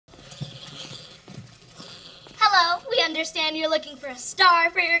We understand you're looking for a star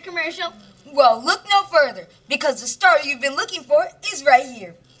for your commercial. Well, look no further, because the star you've been looking for is right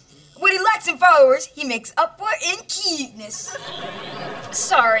here. What he lacks in followers, he makes up for in cuteness.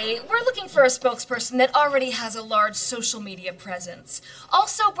 Sorry, we're looking for a spokesperson that already has a large social media presence.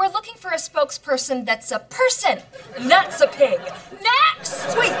 Also, we're looking for a spokesperson that's a person. That's a pig.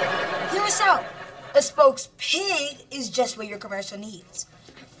 Next! Wait, hear us out. A spokes-pig is just what your commercial needs.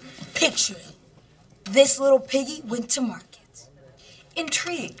 Picture it. This little piggy went to market.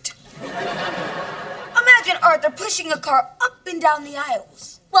 Intrigued. Imagine Arthur pushing a car up and down the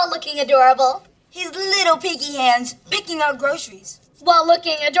aisles. While looking adorable. His little piggy hands picking out groceries. While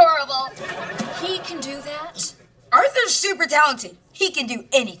looking adorable. He can do that? Arthur's super talented. He can do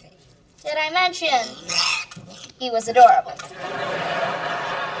anything. Did I mention he was adorable?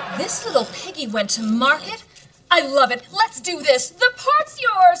 This little piggy went to market? I love it. Let's do this. The part's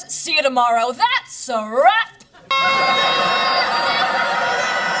yours. See you tomorrow. That's a wrap.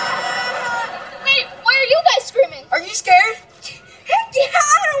 Wait, why are you guys screaming? Are you scared? Heck yeah,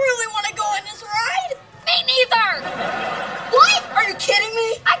 I don't really want to go on this ride. Me neither. What? Are you kidding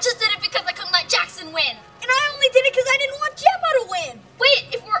me? I just did it because I couldn't let Jackson win. And I only did it because I didn't want Gemma to win.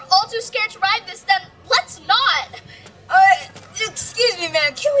 Wait, if we're all too scared to ride this, then let's not. Excuse me,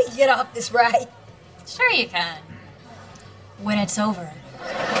 man. Can we get off this ride? Sure you can. When it's over.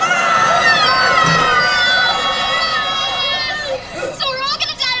 So we're all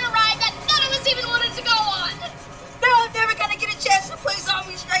gonna die on a ride that none of us even wanted to go on. No, I'm never gonna get a chance to play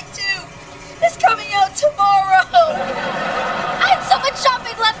Zombie Strike 2. It's coming out tomorrow. I have so much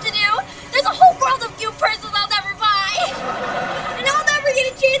shopping left to do. There's a whole world of cute purses I'll never buy. And I'll never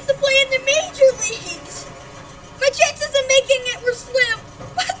get a chance to play in the major leagues. My chances of making it were slim,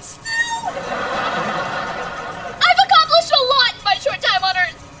 but still. I've accomplished a lot in my short time on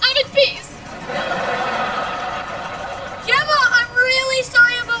Earth. I'm at peace. Gemma, I'm really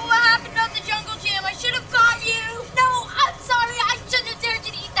sorry about what happened on the Jungle Gym. I should have caught you. No, I'm sorry. I shouldn't have dared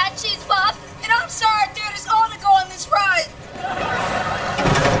you to eat that cheese puff. And I'm sorry I dared us all to go on this ride.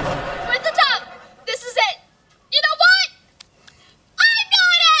 We're at the top. This is it. You know what? I'm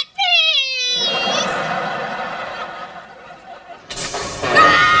not at peace.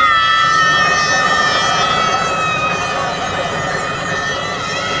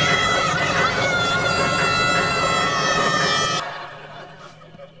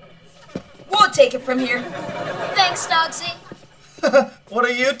 We'll take it from here. Thanks, Dogsy. What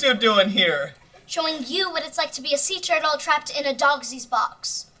are you two doing here? Showing you what it's like to be a sea turtle trapped in a Dogsy's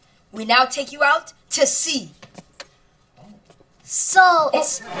box. We now take you out to sea. Salt.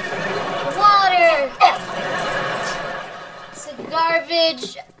 Water. It's a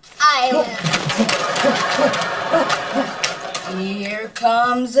garbage island. Here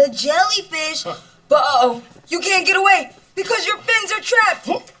comes a jellyfish. But uh-oh, you can't get away because your fins are trapped.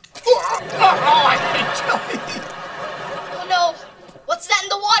 I hate jelly. Oh no, what's that in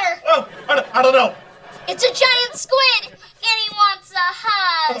the water? Oh, I don't know. It's a giant squid, and he wants a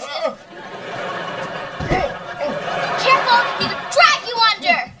hug. Careful, he could drag you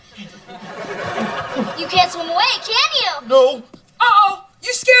under. You can't swim away, can you? No. Uh-oh,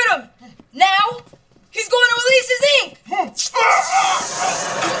 you scared him. Now, he's going to release his ink. Get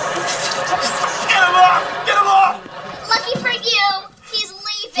him off! Get him off! Lucky for you, he's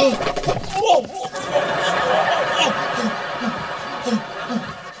leaving.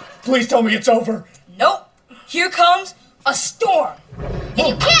 Please tell me it's over. Nope. Here comes a storm. And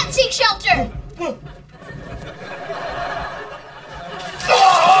you can't seek shelter.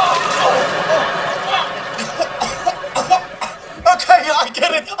 Okay, I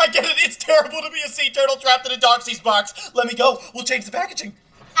get it. It's terrible to be a sea turtle trapped in a Dogsy's box. Let me go. We'll change the packaging.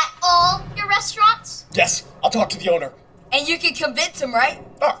 At all your restaurants? Yes, I'll talk to the owner. And you can convince him, right?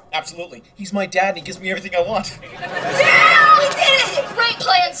 Oh, absolutely. He's my dad and he gives me everything I want. Yeah, we did it! Great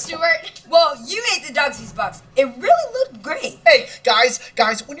plan, Stuart. Well, you made the Dogsy's box. It really looked great. Hey, guys,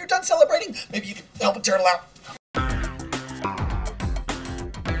 when you're done celebrating, maybe you can help a turtle out.